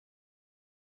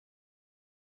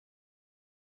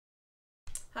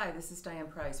Hi, this is Diane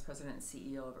Price, President and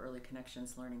CEO of Early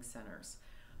Connections Learning Centers.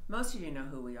 Most of you know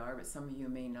who we are, but some of you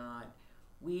may not.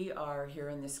 We are here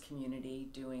in this community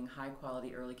doing high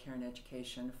quality early care and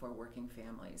education for working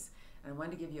families. And I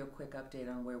wanted to give you a quick update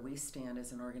on where we stand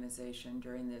as an organization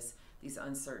during these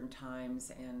uncertain times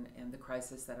and the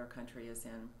crisis that our country is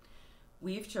in.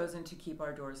 We've chosen to keep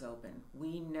our doors open.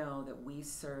 We know that we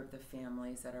serve the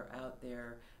families that are out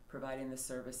there providing the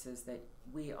services that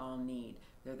we all need.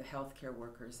 They're the healthcare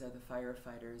workers, they're the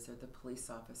firefighters, they're the police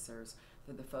officers,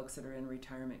 they're the folks that are in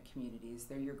retirement communities,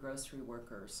 they're your grocery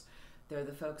workers. They're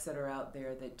the folks that are out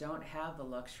there that don't have the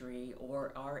luxury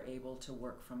or are able to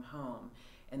work from home.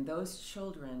 And those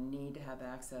children need to have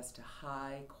access to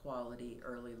high quality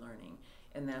early learning,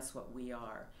 and that's what we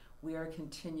are. We are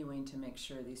continuing to make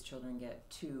sure these children get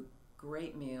 2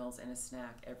 great meals and a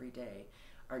snack every day.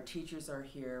 Our teachers are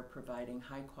here providing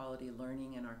high quality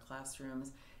learning in our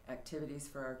classrooms, activities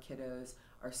for our kiddos.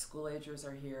 Our school agers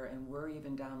are here, and we're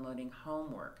even downloading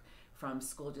homework from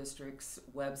school districts'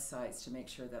 websites to make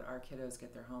sure that our kiddos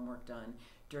get their homework done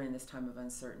during this time of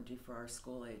uncertainty for our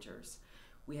school agers.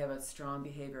 We have a strong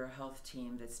behavioral health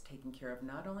team that's taking care of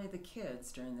not only the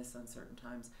kids during this uncertain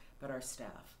times, but our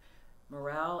staff.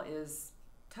 Morale is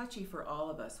touchy for all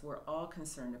of us. We're all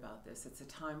concerned about this. It's a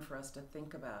time for us to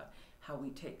think about how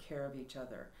we take care of each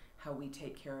other, how we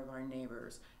take care of our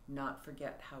neighbors, not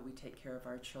forget how we take care of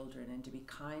our children, and to be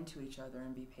kind to each other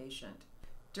and be patient.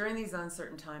 During these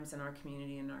uncertain times in our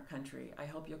community and our country, I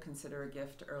hope you'll consider a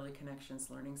gift to Early Connections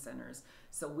Learning Centers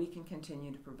so we can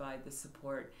continue to provide the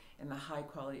support and the high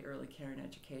quality early care and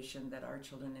education that our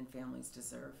children and families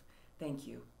deserve. Thank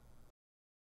you.